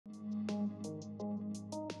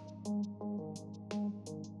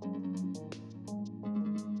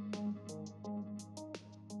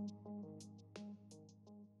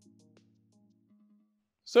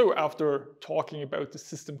So after talking about the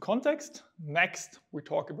system context, next we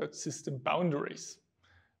talk about system boundaries.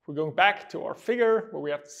 If we're going back to our figure where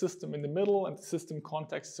we have the system in the middle and the system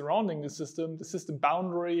context surrounding the system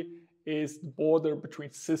boundary is the border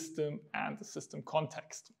between system and the system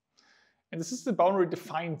context. And the system boundary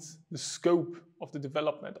defines the scope of the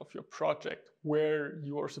development of your project, where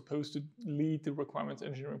you are supposed to lead the requirements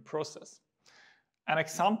engineering process. An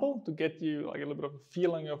example to get you like a little bit of a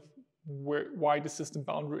feeling of why the system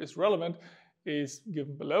boundary is relevant is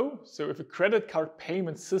given below. So if a credit card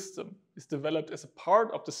payment system is developed as a part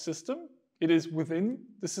of the system, it is within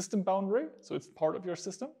the system boundary, so it's part of your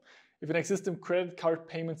system. If an existing credit card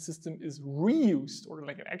payment system is reused or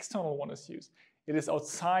like an external one is used, it is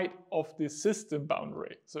outside of the system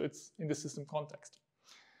boundary, so it's in the system context.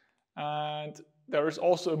 And there is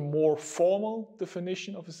also a more formal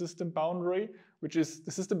definition of a system boundary, which is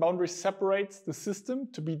the system boundary separates the system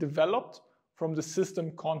to be developed from the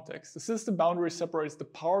system context. The system boundary separates the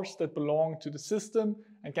parts that belong to the system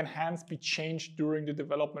and can hence be changed during the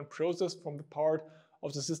development process from the part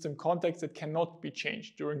of the system context that cannot be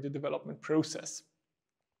changed during the development process.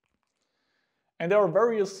 And there are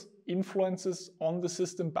various influences on the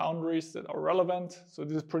system boundaries that are relevant. So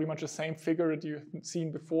this is pretty much the same figure that you've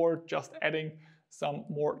seen before, just adding some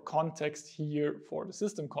more context here for the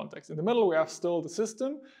system context. In the middle, we have still the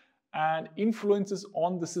system, and influences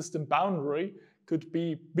on the system boundary could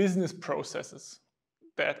be business processes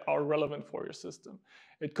that are relevant for your system.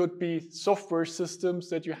 It could be software systems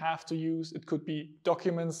that you have to use. It could be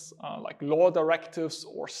documents like law directives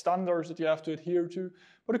or standards that you have to adhere to.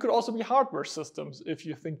 But it could also be hardware systems if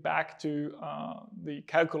you think back to the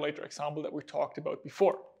calculator example that we talked about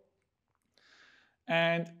before.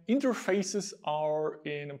 And interfaces are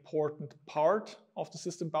an important part of the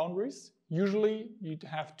system boundaries. Usually you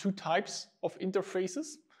have two types of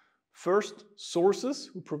interfaces. First, sources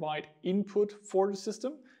who provide input for the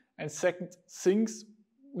system, and second, sinks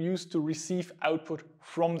used to receive output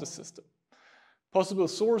from the system. Possible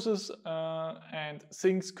sources and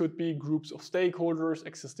sinks could be groups of stakeholders,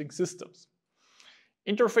 existing systems.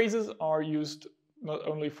 Interfaces are used not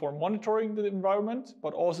only for monitoring the environment,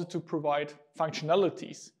 but also to provide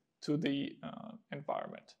functionalities to the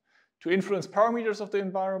environment, to influence parameters of the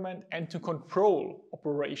environment and to control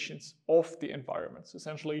operations of the environment. So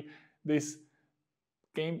essentially this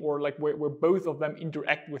game or like where both of them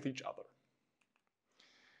interact with each other.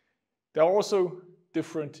 There are also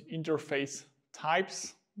different interface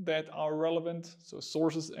types that are relevant. So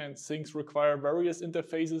sources and sinks require various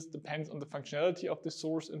interfaces, depends on the functionality of the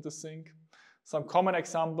source and the sink. Some common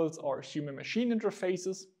examples are human-machine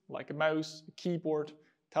interfaces, like a mouse, a keyboard,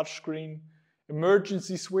 touchscreen,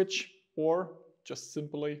 emergency switch, or just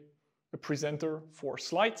simply a presenter for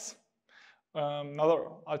slides. Another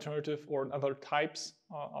alternative or other types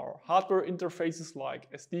are hardware interfaces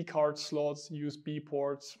like SD card slots, USB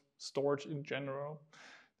ports, storage in general.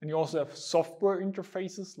 Then you also have software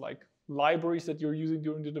interfaces like libraries that you're using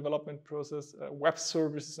during the development process, web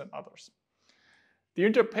services and others. The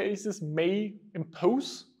interfaces may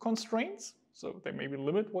impose constraints, so they maybe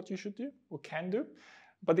limit what you should do or can do,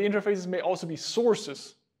 but the interfaces may also be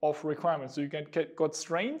sources of requirements. So you can get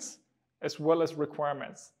constraints as well as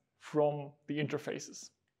requirements from the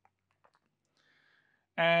interfaces.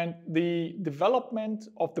 And the development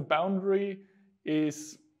of the boundary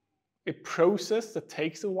is a process that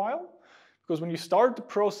takes a while, because when you start the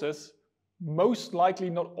process, most likely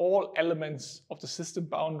not all elements of the system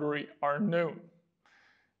boundary are known.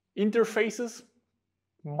 Interfaces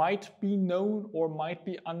might be known or might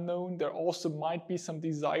be unknown. There also might be some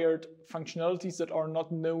desired functionalities that are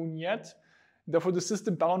not known yet. Therefore, the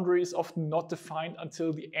system boundary is often not defined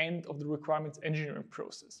until the end of the requirements engineering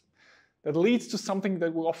process. That leads to something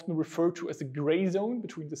that we often refer to as a gray zone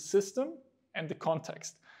between the system and the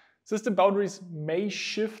context. System boundaries may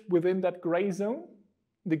shift within that gray zone.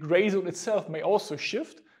 The gray zone itself may also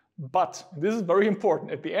shift, but this is very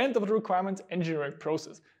important. At the end of the requirements engineering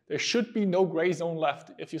process, there should be no gray zone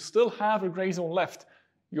left. If you still have a gray zone left,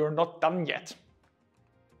 you're not done yet.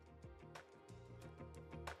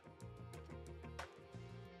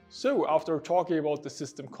 So after talking about the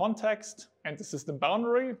system context and the system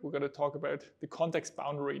boundary, we're going to talk about the context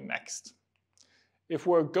boundary next. If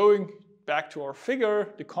we're going back to our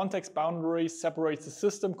figure, the context boundary separates the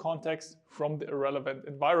system context from the irrelevant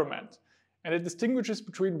environment. And it distinguishes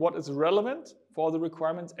between what is relevant for the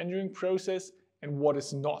requirements engineering process and what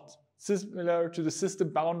is not. Similar to the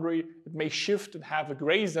system boundary, it may shift and have a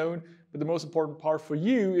gray zone, but the most important part for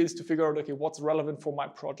you is to figure out, okay, what's relevant for my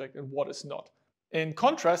project and what is not. In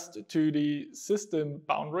contrast to the system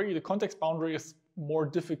boundary, the context boundary is more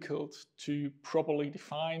difficult to properly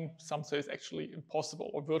define. Some say it's actually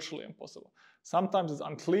impossible or virtually impossible. Sometimes it's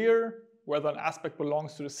unclear whether an aspect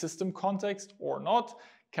belongs to the system context or not,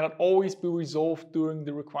 cannot always be resolved during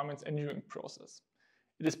the requirements engineering process.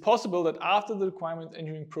 It is possible that after the requirements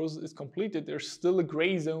engineering process is completed, there's still a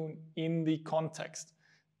gray zone in the context,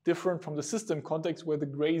 different from the system context where the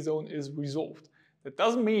gray zone is resolved. That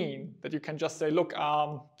doesn't mean that you can just say, look,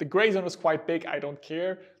 the gray zone is quite big, I don't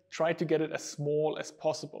care. Try to get it as small as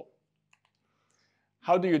possible.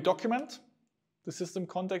 How do you document the system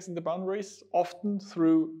context and the boundaries? Often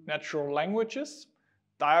through natural languages.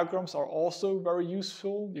 Diagrams are also very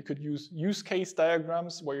useful. You could use use case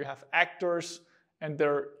diagrams where you have actors and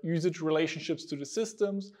their usage relationships to the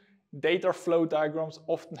systems. Data flow diagrams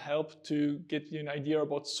often help to get you an idea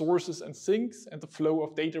about sources and sinks and the flow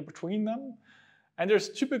of data between them. And there's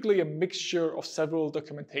typically a mixture of several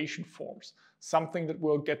documentation forms, something that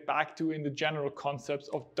we'll get back to in the general concepts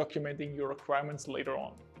of documenting your requirements later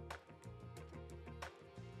on.